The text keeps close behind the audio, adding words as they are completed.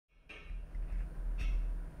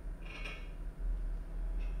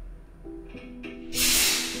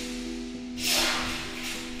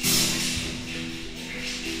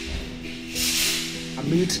I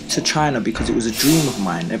moved to China because it was a dream of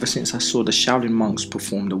mine ever since I saw the Shaolin monks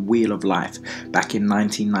perform the Wheel of Life back in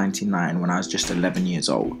 1999 when I was just 11 years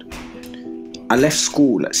old. I left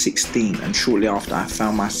school at 16 and shortly after I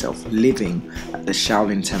found myself living at the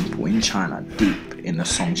Shaolin Temple in China, deep in the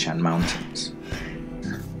Songshan Mountains.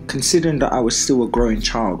 Considering that I was still a growing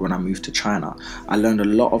child when I moved to China, I learned a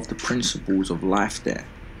lot of the principles of life there.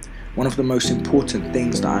 One of the most important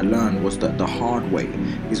things that I learned was that the hard way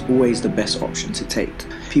is always the best option to take.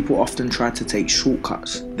 People often try to take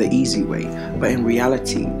shortcuts, the easy way, but in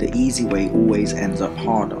reality, the easy way always ends up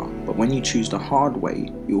harder. But when you choose the hard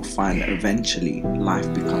way, you'll find that eventually life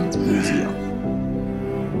becomes easier.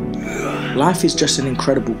 Life is just an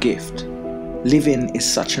incredible gift. Living is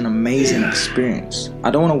such an amazing experience.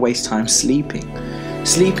 I don't want to waste time sleeping.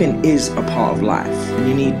 Sleeping is a part of life, and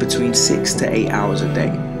you need between 6 to 8 hours a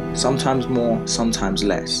day. Sometimes more, sometimes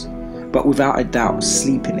less. But without a doubt,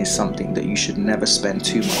 sleeping is something that you should never spend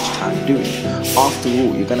too much time doing. After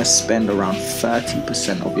all, you're going to spend around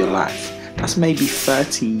 30% of your life. That's maybe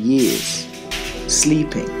 30 years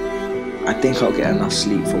sleeping. I think I'll get enough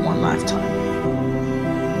sleep for one lifetime.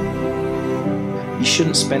 You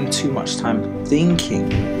shouldn't spend too much time thinking,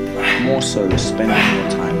 more so spending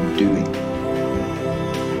your time doing.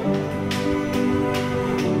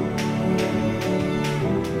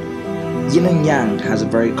 Yin and Yang has a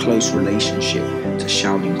very close relationship to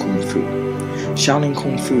Shaolin Kung Fu. Shaolin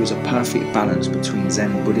Kung Fu is a perfect balance between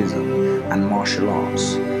Zen Buddhism and martial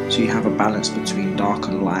arts. So you have a balance between dark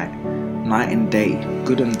and light, night and day,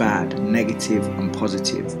 good and bad, negative and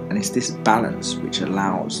positive. And it's this balance which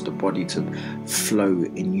allows the body to flow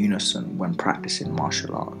in unison when practicing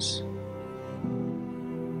martial arts.